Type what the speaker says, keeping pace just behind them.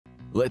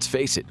Let's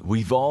face it,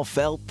 we've all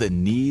felt the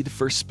need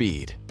for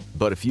speed.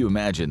 But if you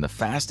imagine the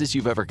fastest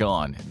you've ever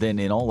gone, then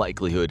in all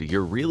likelihood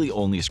you're really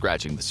only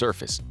scratching the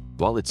surface.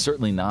 While it's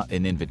certainly not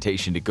an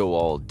invitation to go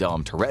all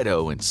Dom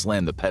Toretto and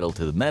slam the pedal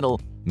to the metal,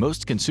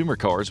 most consumer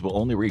cars will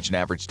only reach an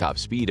average top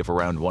speed of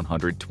around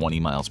 120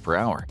 miles per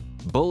hour.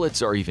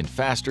 Bullets are even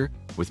faster,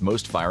 with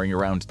most firing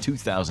around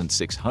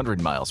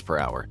 2,600 miles per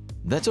hour.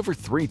 That's over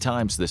 3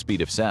 times the speed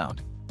of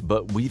sound.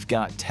 But we've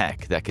got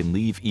tech that can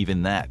leave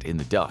even that in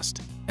the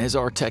dust. As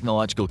our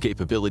technological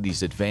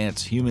capabilities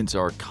advance, humans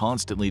are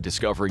constantly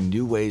discovering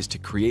new ways to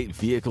create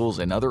vehicles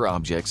and other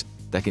objects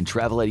that can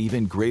travel at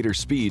even greater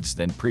speeds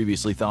than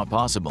previously thought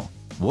possible.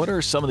 What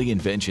are some of the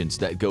inventions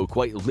that go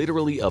quite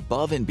literally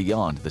above and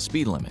beyond the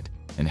speed limit?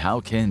 And how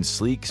can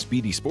sleek,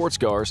 speedy sports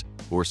cars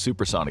or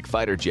supersonic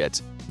fighter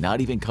jets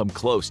not even come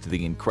close to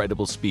the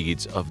incredible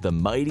speeds of the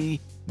mighty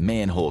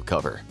manhole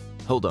cover?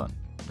 Hold on,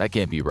 that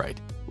can't be right.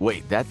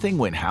 Wait, that thing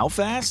went how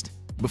fast?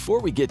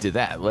 Before we get to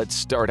that, let's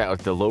start out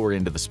at the lower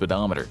end of the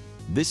speedometer.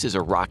 This is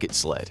a rocket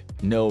sled.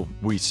 No,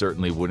 we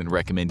certainly wouldn't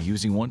recommend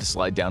using one to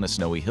slide down a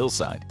snowy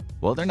hillside.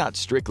 While they're not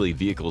strictly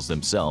vehicles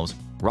themselves,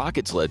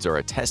 rocket sleds are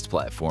a test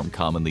platform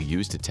commonly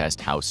used to test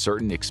how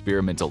certain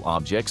experimental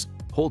objects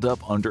hold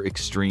up under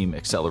extreme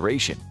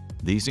acceleration.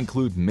 These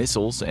include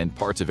missiles and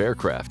parts of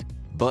aircraft.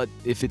 But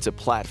if it's a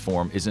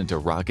platform, isn't a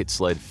rocket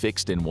sled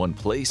fixed in one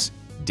place?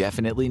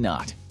 Definitely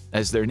not.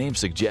 As their name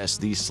suggests,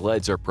 these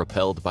sleds are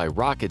propelled by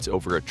rockets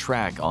over a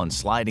track on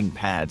sliding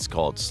pads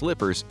called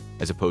slippers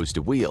as opposed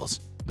to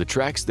wheels. The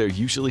tracks they're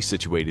usually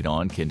situated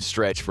on can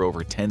stretch for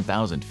over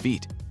 10,000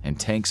 feet, and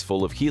tanks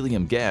full of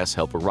helium gas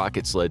help a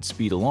rocket sled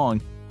speed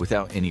along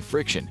without any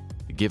friction.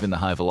 Given the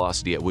high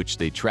velocity at which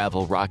they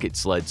travel, rocket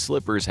sled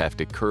slippers have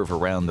to curve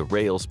around the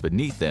rails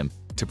beneath them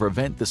to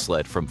prevent the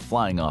sled from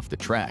flying off the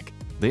track.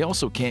 They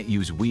also can't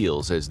use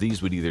wheels, as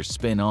these would either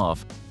spin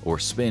off or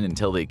spin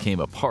until they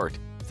came apart,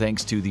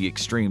 thanks to the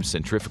extreme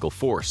centrifugal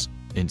force.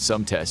 In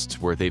some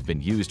tests where they've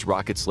been used,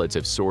 rocket sleds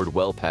have soared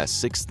well past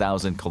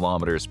 6,000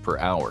 kilometers per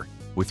hour,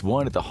 with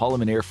one at the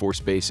Holloman Air Force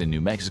Base in New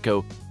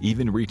Mexico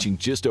even reaching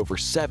just over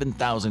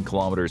 7,000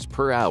 kilometers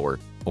per hour,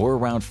 or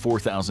around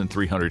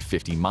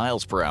 4,350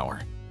 miles per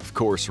hour. Of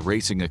course,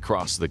 racing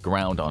across the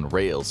ground on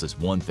rails is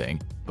one thing,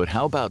 but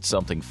how about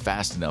something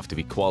fast enough to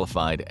be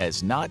qualified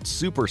as not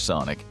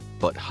supersonic,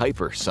 but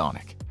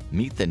hypersonic?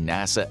 Meet the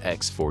NASA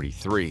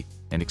X-43,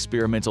 an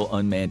experimental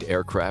unmanned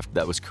aircraft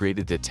that was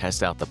created to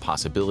test out the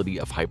possibility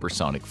of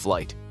hypersonic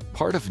flight.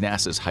 Part of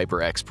NASA's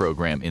HyperX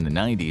program in the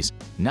 90s,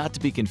 not to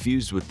be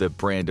confused with the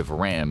brand of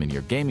RAM in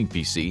your gaming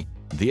PC,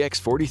 the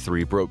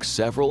X-43 broke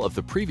several of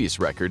the previous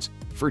records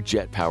for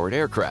jet-powered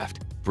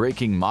aircraft.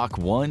 Breaking Mach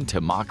 1 to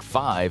Mach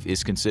 5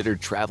 is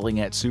considered traveling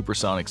at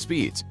supersonic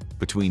speeds,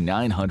 between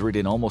 900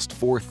 and almost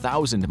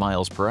 4,000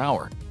 miles per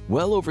hour,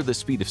 well over the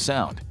speed of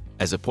sound.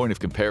 As a point of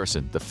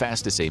comparison, the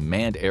fastest a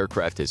manned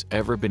aircraft has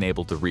ever been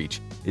able to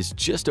reach is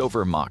just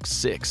over Mach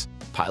 6,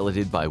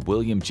 piloted by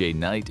William J.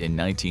 Knight in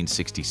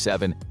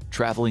 1967,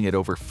 traveling at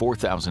over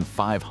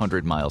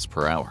 4,500 miles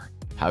per hour.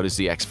 How does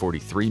the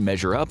X-43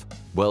 measure up?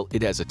 Well,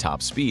 it has a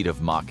top speed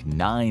of Mach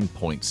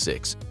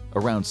 9.6,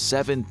 around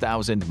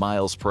 7,000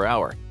 miles per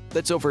hour.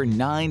 That's over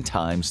 9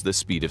 times the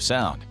speed of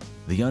sound.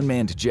 The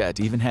unmanned jet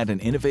even had an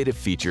innovative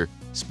feature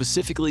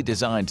specifically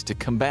designed to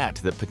combat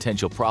the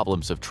potential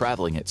problems of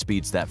traveling at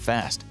speeds that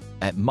fast.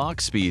 At Mach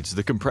speeds,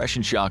 the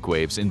compression shock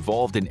waves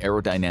involved in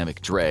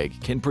aerodynamic drag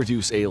can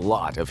produce a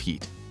lot of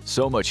heat.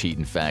 So much heat,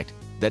 in fact,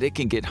 that it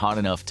can get hot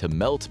enough to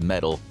melt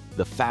metal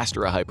the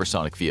faster a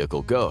hypersonic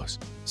vehicle goes.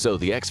 So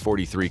the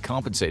X-43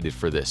 compensated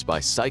for this by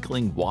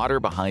cycling water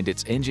behind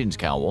its engine's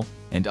cowl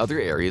and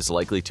other areas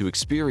likely to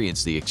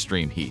experience the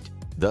extreme heat,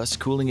 thus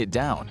cooling it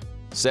down.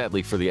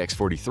 Sadly for the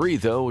X-43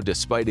 though,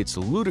 despite its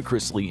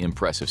ludicrously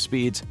impressive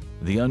speeds,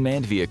 the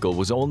unmanned vehicle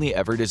was only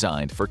ever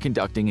designed for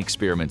conducting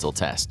experimental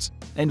tests.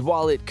 And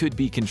while it could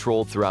be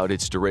controlled throughout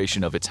its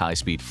duration of its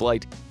high-speed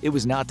flight, it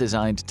was not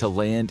designed to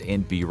land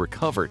and be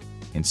recovered.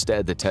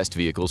 Instead, the test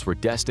vehicles were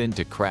destined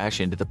to crash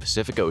into the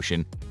Pacific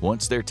Ocean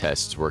once their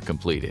tests were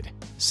completed.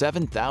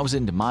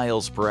 7,000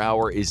 miles per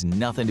hour is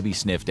nothing to be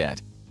sniffed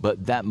at,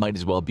 but that might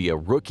as well be a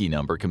rookie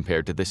number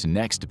compared to this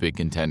next big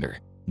contender.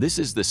 This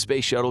is the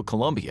Space Shuttle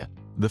Columbia,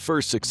 the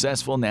first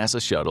successful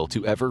NASA shuttle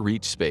to ever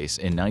reach space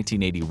in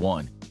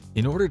 1981.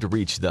 In order to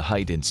reach the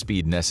height and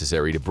speed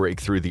necessary to break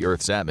through the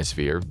Earth's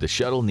atmosphere, the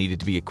shuttle needed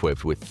to be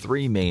equipped with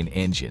 3 main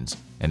engines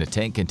and a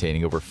tank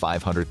containing over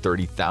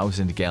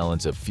 530,000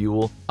 gallons of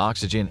fuel,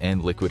 oxygen,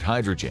 and liquid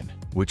hydrogen,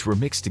 which were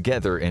mixed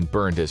together and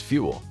burned as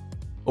fuel.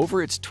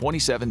 Over its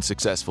 27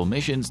 successful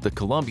missions, the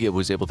Columbia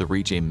was able to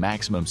reach a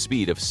maximum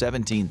speed of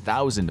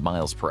 17,000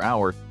 miles per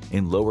hour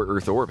in lower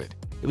Earth orbit.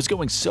 It was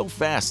going so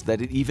fast that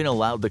it even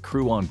allowed the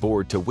crew on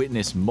board to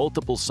witness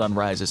multiple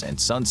sunrises and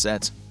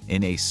sunsets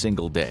in a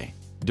single day.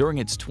 During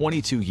its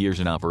 22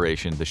 years in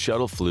operation, the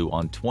shuttle flew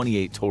on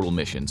 28 total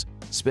missions,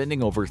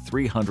 spending over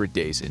 300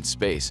 days in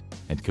space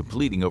and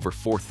completing over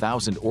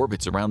 4,000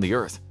 orbits around the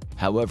Earth.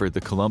 However,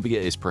 the Columbia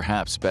is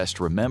perhaps best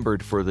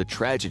remembered for the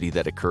tragedy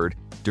that occurred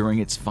during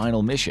its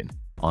final mission.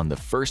 On the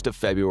 1st of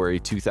February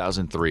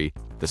 2003,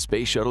 the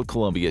Space Shuttle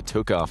Columbia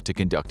took off to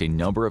conduct a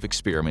number of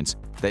experiments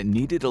that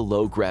needed a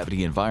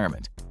low-gravity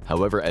environment.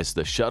 However, as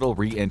the shuttle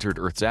re-entered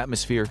Earth's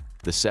atmosphere,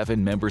 the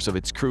 7 members of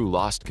its crew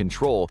lost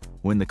control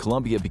when the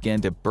Columbia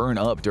began to burn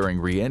up during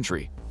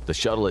re-entry. The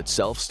shuttle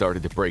itself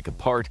started to break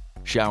apart,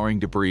 showering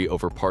debris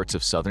over parts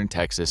of southern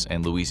Texas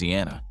and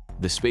Louisiana.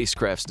 The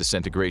spacecraft's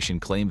disintegration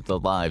claimed the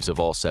lives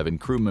of all 7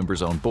 crew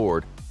members on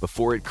board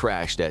before it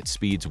crashed at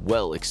speeds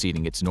well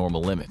exceeding its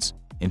normal limits.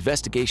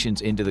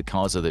 Investigations into the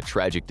cause of the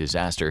tragic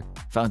disaster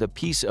found a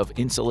piece of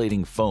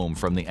insulating foam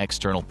from the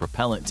external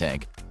propellant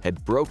tank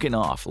had broken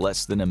off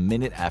less than a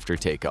minute after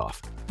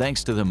takeoff.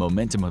 Thanks to the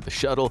momentum of the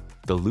shuttle,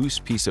 the loose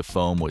piece of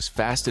foam was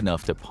fast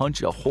enough to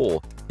punch a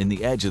hole in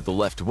the edge of the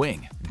left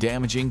wing,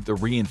 damaging the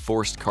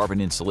reinforced carbon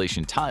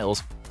insulation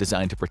tiles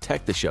designed to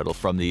protect the shuttle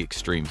from the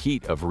extreme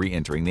heat of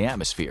re-entering the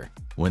atmosphere.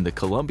 When the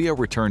Columbia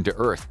returned to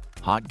Earth,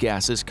 hot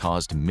gases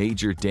caused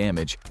major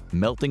damage,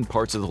 melting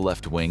parts of the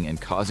left wing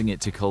and causing it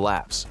to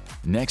collapse.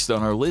 Next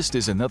on our list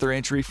is another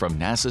entry from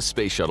NASA's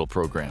Space Shuttle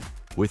program.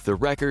 With the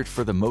record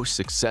for the most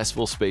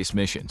successful space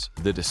missions,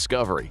 the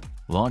Discovery.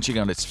 Launching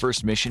on its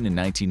first mission in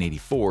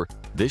 1984,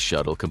 this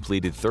shuttle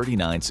completed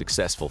 39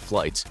 successful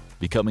flights,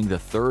 becoming the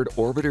 3rd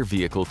orbiter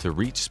vehicle to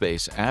reach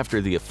space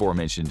after the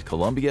aforementioned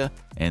Columbia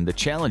and the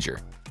Challenger.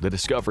 The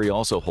Discovery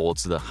also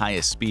holds the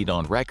highest speed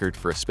on record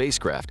for a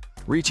spacecraft,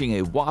 reaching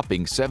a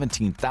whopping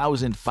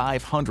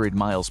 17,500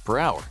 miles per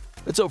hour.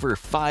 That's over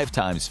 5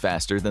 times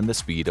faster than the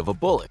speed of a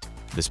bullet.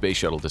 The Space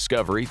Shuttle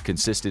Discovery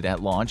consisted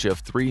at launch of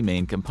 3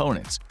 main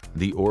components.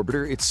 The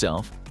orbiter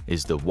itself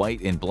is the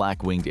white and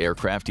black winged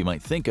aircraft you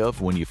might think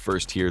of when you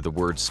first hear the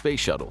word space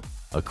shuttle.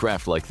 A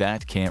craft like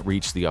that can't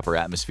reach the upper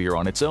atmosphere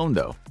on its own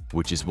though,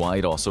 which is why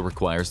it also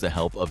requires the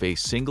help of a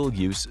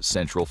single-use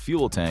central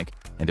fuel tank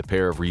and a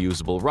pair of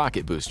reusable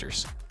rocket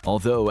boosters.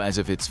 Although as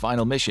of its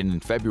final mission in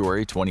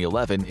February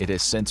 2011, it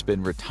has since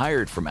been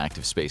retired from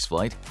active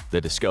spaceflight, the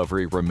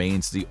Discovery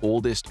remains the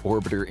oldest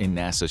orbiter in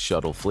NASA's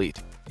shuttle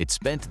fleet. It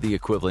spent the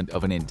equivalent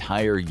of an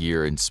entire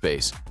year in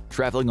space,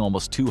 traveling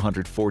almost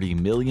 240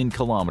 million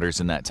kilometers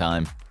in that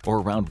time,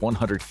 or around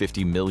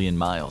 150 million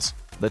miles.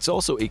 That's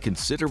also a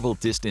considerable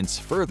distance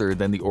further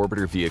than the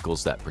orbiter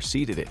vehicles that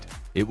preceded it.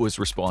 It was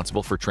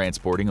responsible for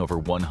transporting over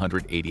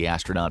 180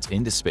 astronauts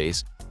into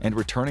space and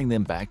returning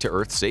them back to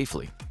Earth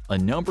safely, a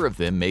number of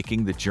them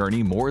making the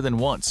journey more than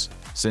once.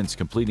 Since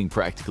completing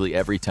practically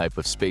every type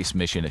of space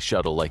mission a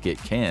shuttle like it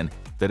can,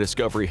 the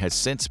Discovery has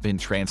since been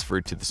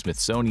transferred to the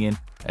Smithsonian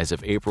as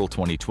of April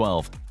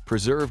 2012,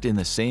 preserved in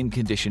the same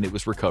condition it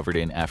was recovered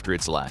in after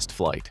its last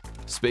flight.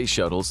 Space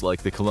shuttles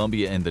like the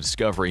Columbia and the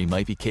Discovery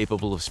might be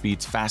capable of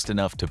speeds fast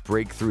enough to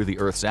break through the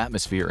Earth's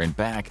atmosphere and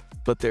back,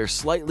 but they're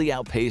slightly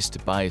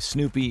outpaced by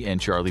Snoopy and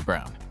Charlie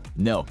Brown.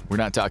 No, we're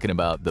not talking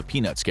about the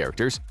Peanuts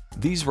characters.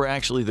 These were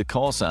actually the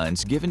call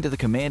signs given to the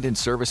Command and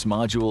Service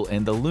Module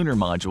and the Lunar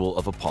Module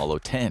of Apollo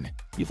 10.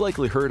 You've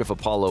likely heard of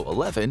Apollo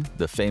 11,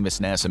 the famous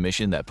NASA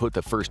mission that put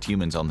the first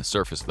humans on the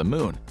surface of the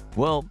moon.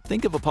 Well,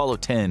 think of Apollo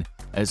 10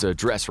 as a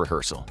dress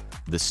rehearsal,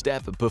 the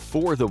step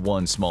before the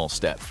one small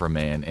step for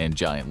man and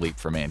giant leap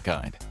for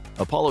mankind.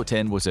 Apollo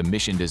 10 was a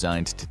mission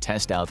designed to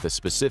test out the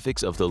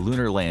specifics of the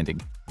lunar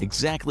landing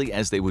exactly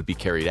as they would be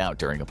carried out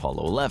during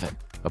Apollo 11.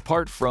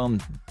 Apart from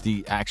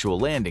the actual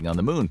landing on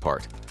the moon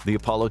part, the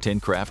Apollo 10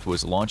 craft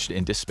was launched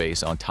into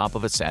space on top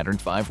of a Saturn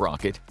V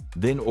rocket,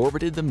 then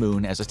orbited the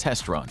moon as a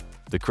test run.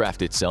 The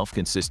craft itself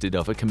consisted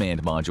of a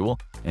command module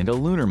and a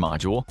lunar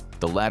module,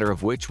 the latter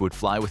of which would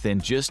fly within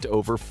just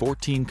over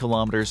 14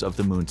 kilometers of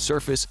the moon's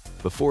surface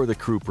before the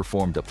crew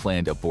performed a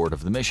planned abort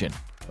of the mission.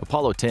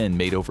 Apollo 10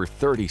 made over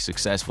 30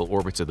 successful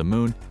orbits of the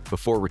moon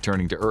before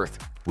returning to Earth,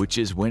 which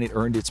is when it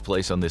earned its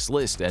place on this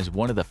list as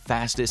one of the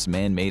fastest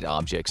man-made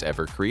objects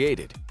ever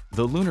created.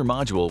 The lunar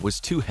module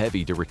was too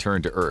heavy to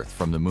return to Earth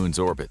from the moon's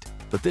orbit,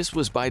 but this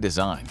was by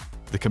design.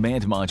 The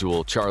command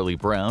module Charlie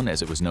Brown,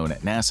 as it was known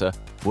at NASA,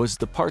 was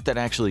the part that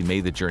actually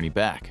made the journey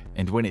back,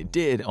 and when it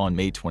did on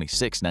May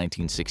 26,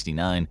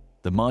 1969,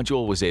 the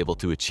module was able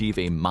to achieve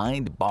a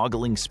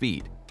mind-boggling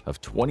speed of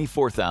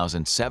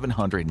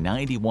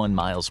 24,791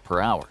 miles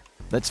per hour.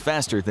 That's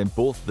faster than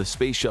both the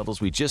space shuttles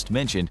we just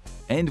mentioned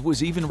and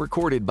was even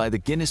recorded by the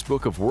Guinness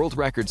Book of World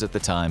Records at the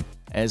time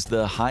as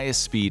the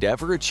highest speed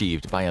ever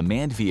achieved by a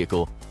manned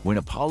vehicle when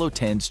Apollo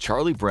 10's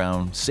Charlie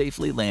Brown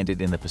safely landed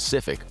in the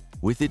Pacific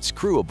with its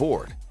crew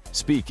aboard.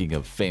 Speaking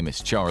of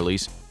famous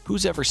Charlies,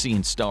 who's ever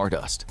seen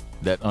Stardust?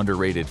 That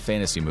underrated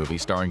fantasy movie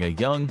starring a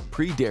young,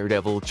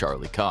 pre-Daredevil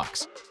Charlie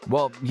Cox.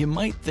 While you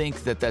might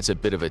think that that's a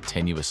bit of a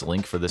tenuous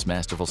link for this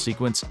masterful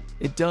sequence,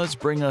 it does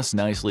bring us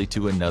nicely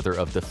to another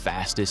of the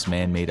fastest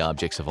man-made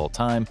objects of all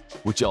time,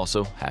 which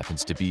also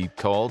happens to be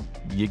called,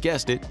 you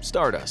guessed it,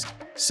 Stardust.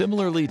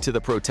 Similarly to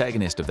the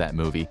protagonist of that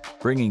movie,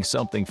 bringing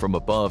something from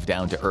above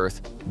down to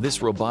Earth,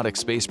 this robotic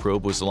space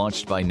probe was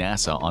launched by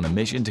NASA on a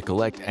mission to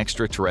collect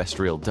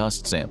extraterrestrial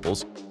dust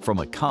samples from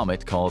a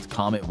comet called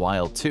Comet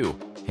Wild 2,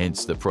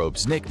 hence the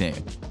probe's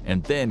nickname,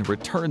 and then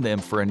return them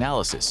for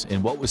analysis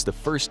in what was the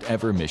first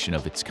ever mission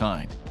of its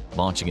kind.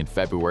 Launching in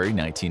February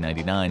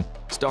 1999,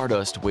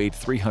 Stardust weighed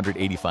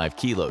 385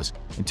 kilos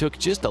and took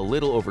just a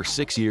little over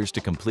 6 years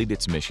to complete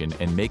its mission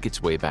and make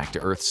its way back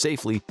to Earth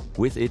safely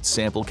with its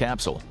sample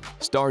capsule.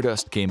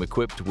 Stardust came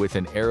equipped with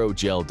an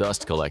aerogel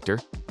dust collector,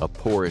 a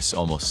porous,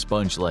 almost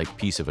sponge-like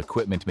piece of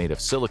equipment made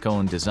of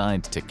silicone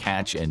designed to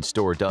catch and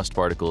store dust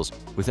particles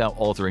without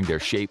altering their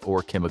shape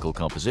or chemical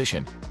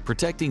composition.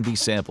 Protecting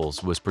these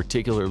samples was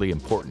particularly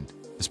important,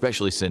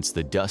 especially since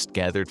the dust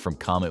gathered from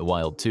Comet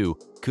Wild 2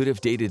 could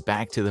have dated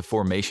back to the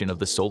formation of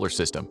the solar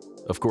system.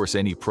 Of course,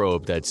 any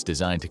probe that's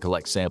designed to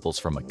collect samples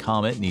from a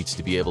comet needs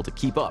to be able to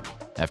keep up.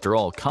 After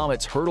all,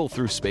 comets hurtle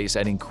through space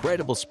at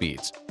incredible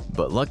speeds.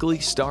 But luckily,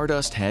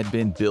 Stardust had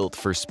been built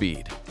for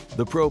speed.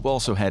 The probe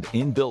also had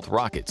inbuilt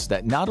rockets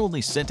that not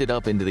only sent it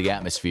up into the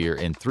atmosphere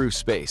and through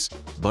space,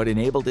 but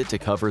enabled it to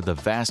cover the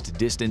vast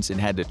distance it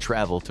had to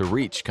travel to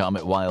reach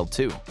Comet Wild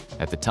 2.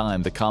 At the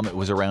time, the comet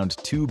was around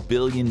 2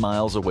 billion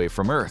miles away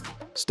from Earth.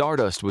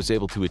 Stardust was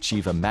able to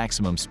achieve a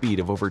maximum speed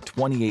of over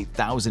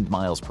 28,000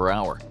 miles per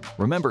hour.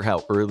 Remember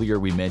how earlier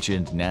we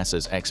mentioned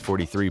NASA's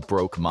X-43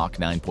 broke Mach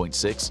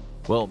 9.6?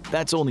 Well,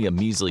 that's only a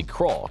measly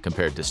crawl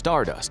compared to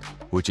Stardust,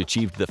 which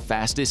achieved the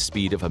fastest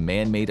speed of a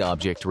man-made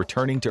object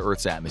returning to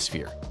Earth's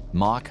atmosphere,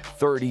 Mach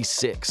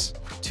 36.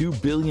 2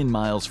 billion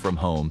miles from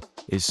home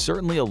is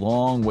certainly a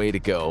long way to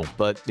go,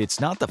 but it's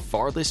not the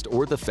farthest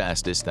or the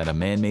fastest that a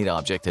man-made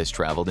object has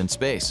traveled in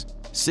space.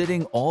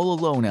 Sitting all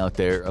alone out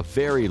there a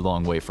very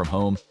long way from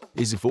home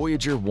is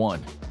Voyager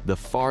 1, the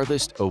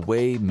farthest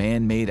away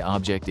man-made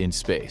object in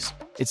space.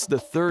 It's the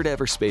third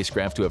ever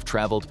spacecraft to have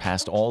traveled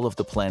past all of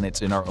the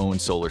planets in our own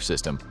solar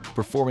system,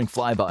 performing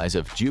flybys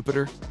of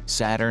Jupiter,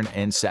 Saturn,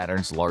 and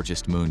Saturn's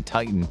largest moon,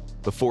 Titan,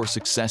 before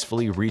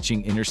successfully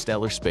reaching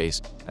interstellar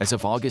space as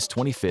of August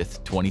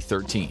 25,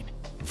 2013.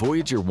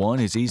 Voyager 1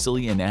 is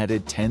easily an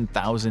added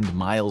 10,000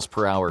 miles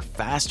per hour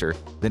faster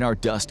than our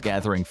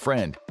dust-gathering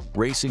friend,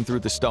 racing through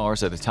the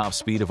stars at a top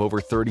speed of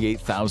over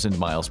 38,000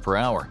 miles per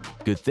hour.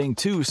 Good thing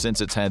too, since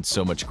it's had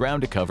so much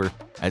ground to cover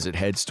as it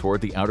heads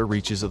toward the outer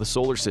reaches of the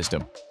solar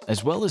system.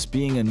 As well as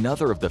being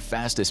another of the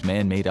fastest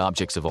man-made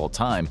objects of all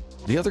time,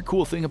 the other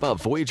cool thing about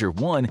Voyager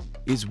 1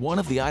 is one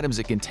of the items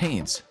it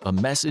contains, a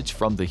message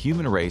from the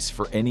human race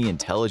for any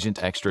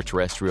intelligent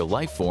extraterrestrial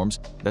life forms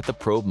that the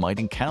probe might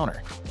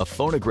encounter. A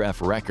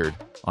phonograph record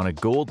on a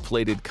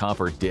gold-plated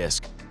copper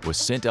disc was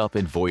sent up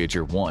in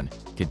Voyager 1,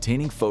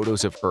 containing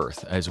photos of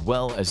Earth as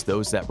well as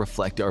those that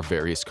reflect our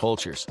various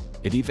cultures.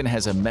 It even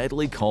has a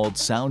medley called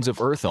Sounds of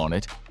Earth on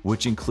it,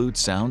 which includes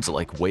sounds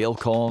like whale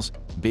calls,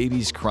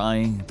 babies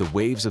crying, the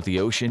waves of the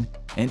ocean,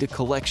 and a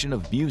collection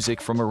of music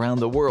from around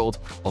the world,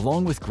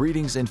 along with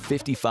greetings in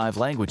 55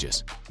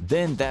 languages.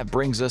 Then that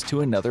brings us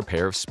to another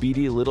pair of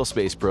speedy little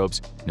space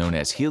probes known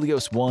as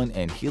Helios 1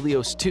 and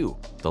Helios 2,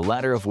 the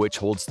latter of which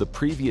holds the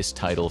previous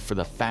title for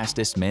the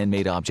fastest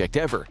man-made object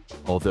ever,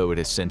 although it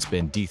has since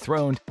been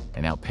dethroned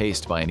and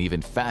outpaced by an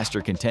even faster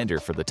contender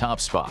for the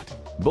top spot.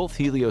 Both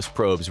Helios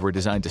probes were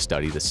designed to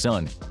study the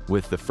Sun,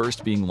 with the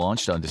first being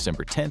launched on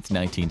December 10,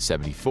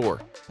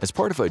 1974, as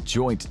part of a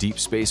joint deep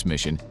space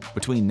mission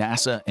between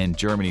NASA and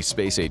Germany's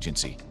space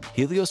agency.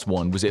 Helios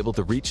 1 was able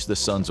to reach the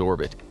Sun's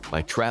orbit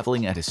by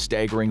traveling at a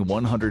staggering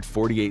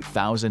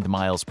 148,000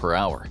 miles per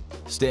hour,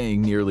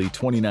 staying nearly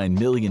 29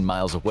 million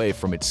miles away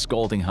from its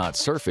scalding hot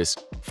surface.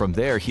 From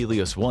there,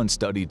 Helios 1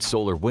 studied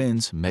solar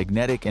winds,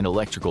 magnetic and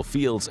electrical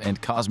fields,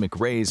 and cosmic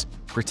rays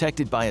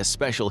protected by a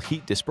special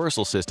heat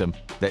dispersal system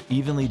that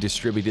evenly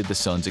distributed the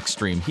Sun's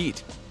extreme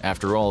heat.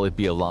 After all, it'd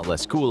be a lot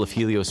less cool if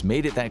Helios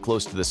made it that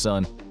close to the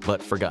Sun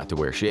but forgot to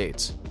wear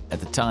shades. At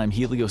the time,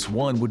 Helios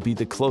 1 would be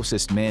the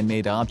closest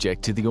man-made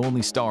object to the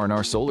only star in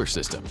our solar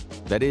system.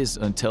 That is,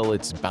 until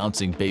its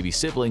bouncing baby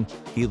sibling,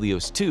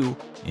 Helios 2,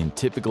 in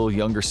typical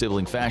younger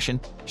sibling fashion,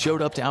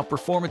 showed up to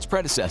outperform its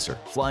predecessor,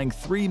 flying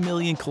 3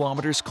 million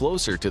kilometers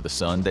closer to the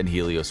Sun than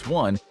Helios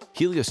 1.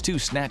 Helios 2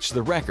 snatched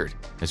the record,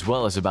 as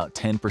well as about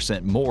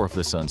 10% more of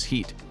the Sun's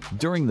heat.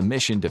 During the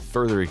mission to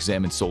further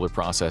examine solar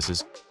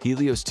processes,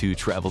 Helios 2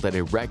 traveled at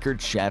a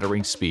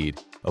record-shattering speed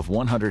of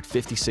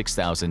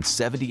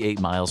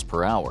 156,078 miles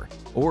per hour,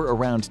 or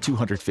around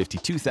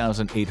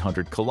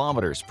 252,800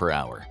 kilometers per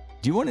hour.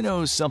 Do you want to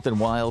know something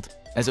wild?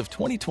 As of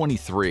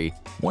 2023,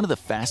 one of the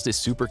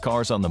fastest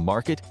supercars on the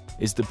market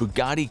is the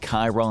Bugatti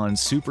Chiron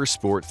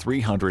Supersport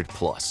 300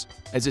 Plus.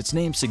 As its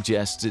name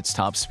suggests, its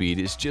top speed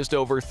is just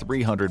over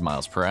 300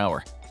 miles per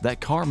hour.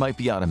 That car might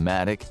be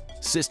automatic,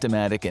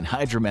 systematic, and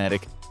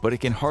hydromatic, but it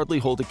can hardly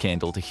hold a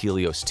candle to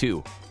Helios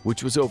 2,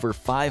 which was over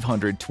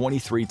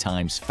 523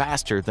 times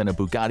faster than a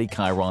Bugatti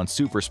Chiron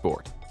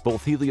Supersport.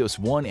 Both Helios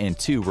 1 and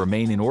 2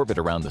 remain in orbit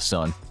around the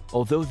Sun,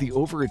 although the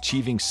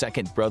overachieving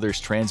Second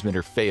Brothers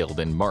transmitter failed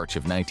in March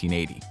of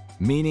 1980,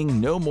 meaning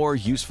no more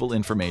useful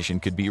information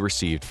could be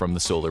received from the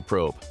solar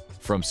probe.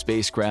 From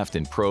spacecraft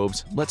and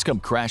probes, let's come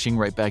crashing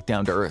right back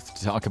down to Earth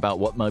to talk about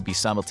what might be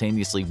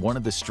simultaneously one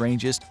of the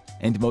strangest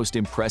and most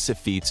impressive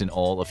feats in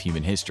all of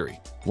human history.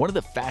 One of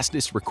the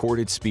fastest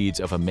recorded speeds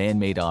of a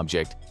man-made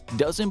object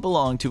doesn't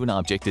belong to an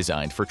object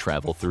designed for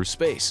travel through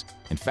space.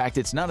 In fact,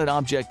 it's not an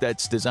object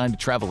that's designed to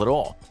travel at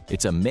all.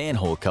 It's a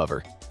manhole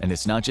cover. And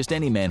it's not just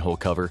any manhole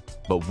cover,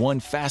 but one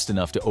fast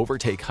enough to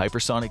overtake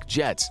hypersonic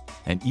jets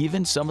and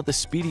even some of the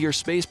speedier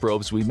space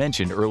probes we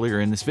mentioned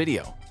earlier in this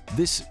video.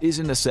 This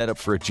isn't a setup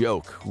for a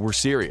joke, we're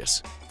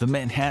serious. The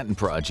Manhattan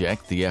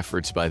Project, the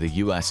efforts by the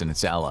US and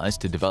its allies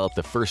to develop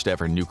the first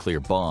ever nuclear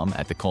bomb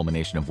at the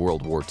culmination of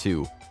World War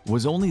II,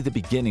 was only the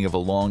beginning of a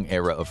long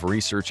era of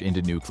research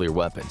into nuclear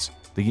weapons.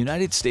 The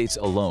United States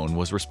alone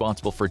was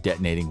responsible for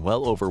detonating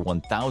well over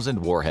 1,000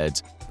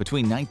 warheads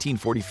between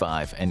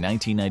 1945 and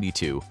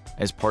 1992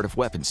 as part of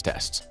weapons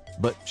tests.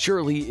 But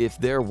surely, if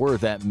there were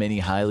that many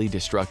highly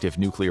destructive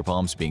nuclear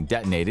bombs being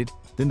detonated,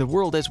 then the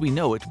world as we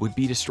know it would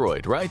be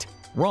destroyed, right?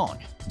 Wrong.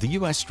 The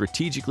US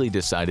strategically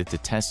decided to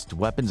test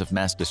weapons of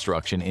mass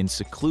destruction in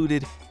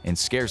secluded and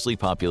scarcely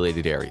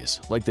populated areas,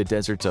 like the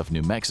deserts of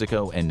New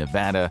Mexico and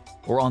Nevada,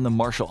 or on the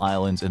Marshall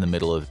Islands in the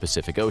middle of the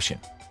Pacific Ocean.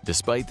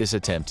 Despite this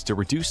attempt to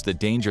reduce the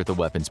danger the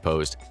weapons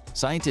posed,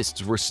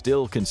 scientists were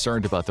still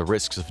concerned about the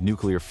risks of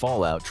nuclear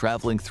fallout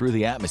traveling through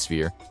the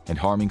atmosphere and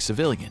harming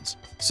civilians.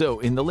 So,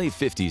 in the late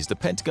 50s, the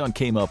Pentagon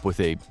came up with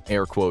a,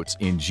 air quotes,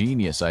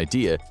 ingenious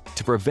idea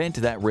to prevent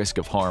that risk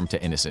of harm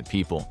to innocent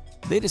people.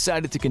 They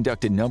decided to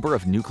conduct a number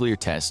of nuclear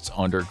tests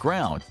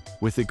underground,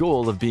 with the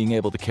goal of being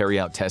able to carry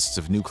out tests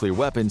of nuclear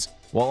weapons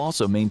while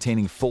also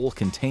maintaining full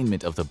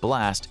containment of the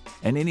blast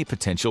and any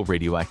potential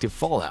radioactive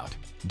fallout.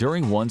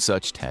 During one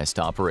such test,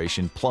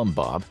 Operation Plumb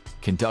Bob,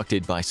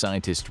 conducted by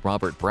scientist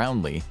Robert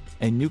Brownlee,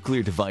 a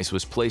nuclear device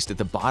was placed at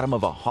the bottom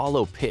of a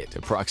hollow pit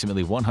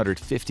approximately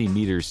 150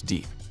 meters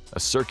deep. A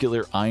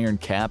circular iron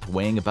cap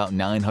weighing about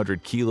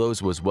 900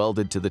 kilos was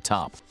welded to the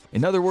top.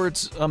 In other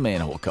words, a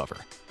manhole cover.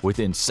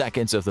 Within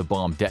seconds of the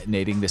bomb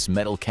detonating, this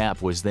metal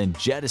cap was then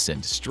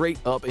jettisoned straight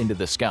up into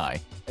the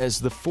sky as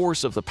the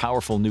force of the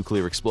powerful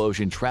nuclear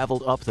explosion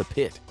traveled up the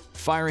pit,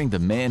 firing the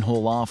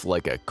manhole off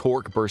like a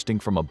cork bursting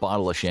from a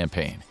bottle of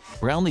champagne.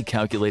 Brownlee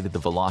calculated the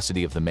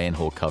velocity of the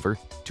manhole cover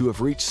to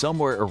have reached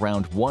somewhere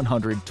around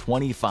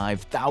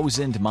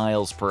 125,000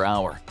 miles per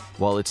hour.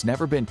 While it's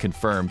never been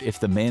confirmed if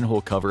the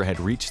manhole cover had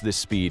reached this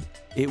speed,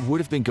 it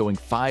would have been going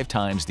 5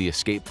 times the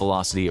escape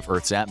velocity of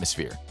Earth's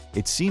atmosphere.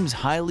 It seems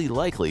highly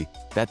likely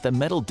that the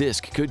metal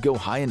disc could go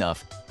high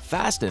enough,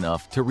 fast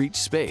enough to reach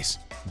space.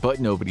 But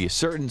nobody is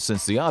certain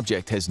since the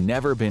object has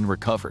never been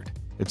recovered.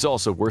 It's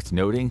also worth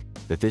noting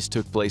that this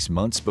took place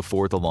months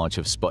before the launch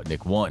of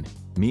Sputnik 1,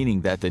 meaning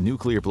that the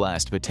nuclear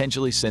blast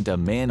potentially sent a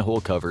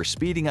manhole cover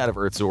speeding out of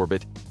Earth's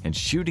orbit and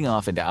shooting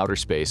off into outer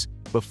space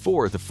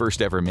before the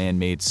first ever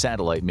man-made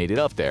satellite made it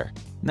up there.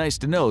 Nice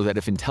to know that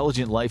if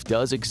intelligent life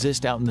does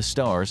exist out in the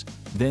stars,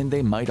 then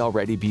they might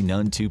already be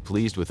none too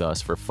pleased with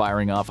us for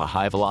firing off a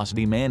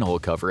high-velocity manhole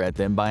cover at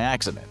them by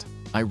accident.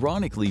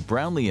 Ironically,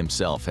 Brownlee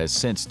himself has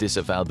since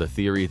disavowed the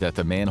theory that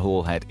the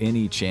manhole had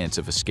any chance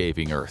of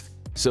escaping Earth.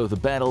 So the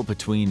battle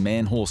between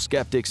manhole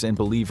skeptics and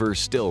believers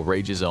still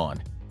rages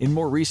on. In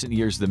more recent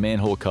years, the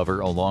manhole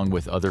cover, along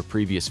with other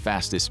previous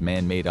fastest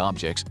man-made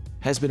objects,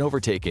 has been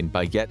overtaken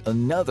by yet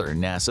another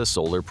NASA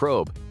solar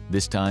probe.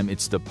 This time,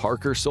 it's the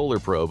Parker Solar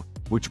Probe,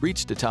 which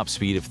reached a top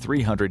speed of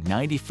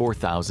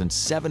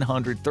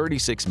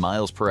 394,736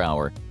 miles per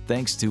hour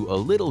thanks to a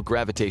little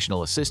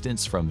gravitational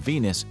assistance from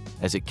Venus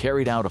as it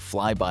carried out a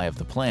flyby of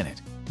the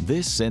planet.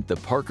 This sent the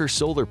Parker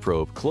Solar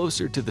Probe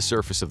closer to the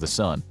surface of the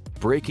Sun,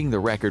 breaking the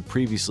record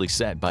previously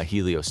set by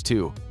Helios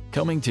 2,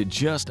 coming to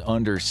just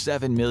under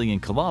 7 million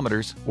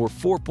kilometers or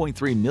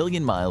 4.3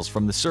 million miles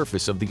from the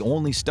surface of the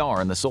only star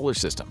in the solar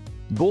system.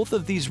 Both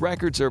of these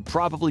records are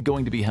probably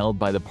going to be held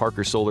by the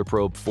Parker Solar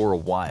Probe for a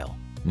while.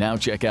 Now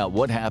check out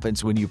what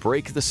happens when you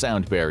break the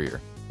sound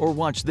barrier, or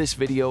watch this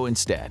video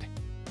instead.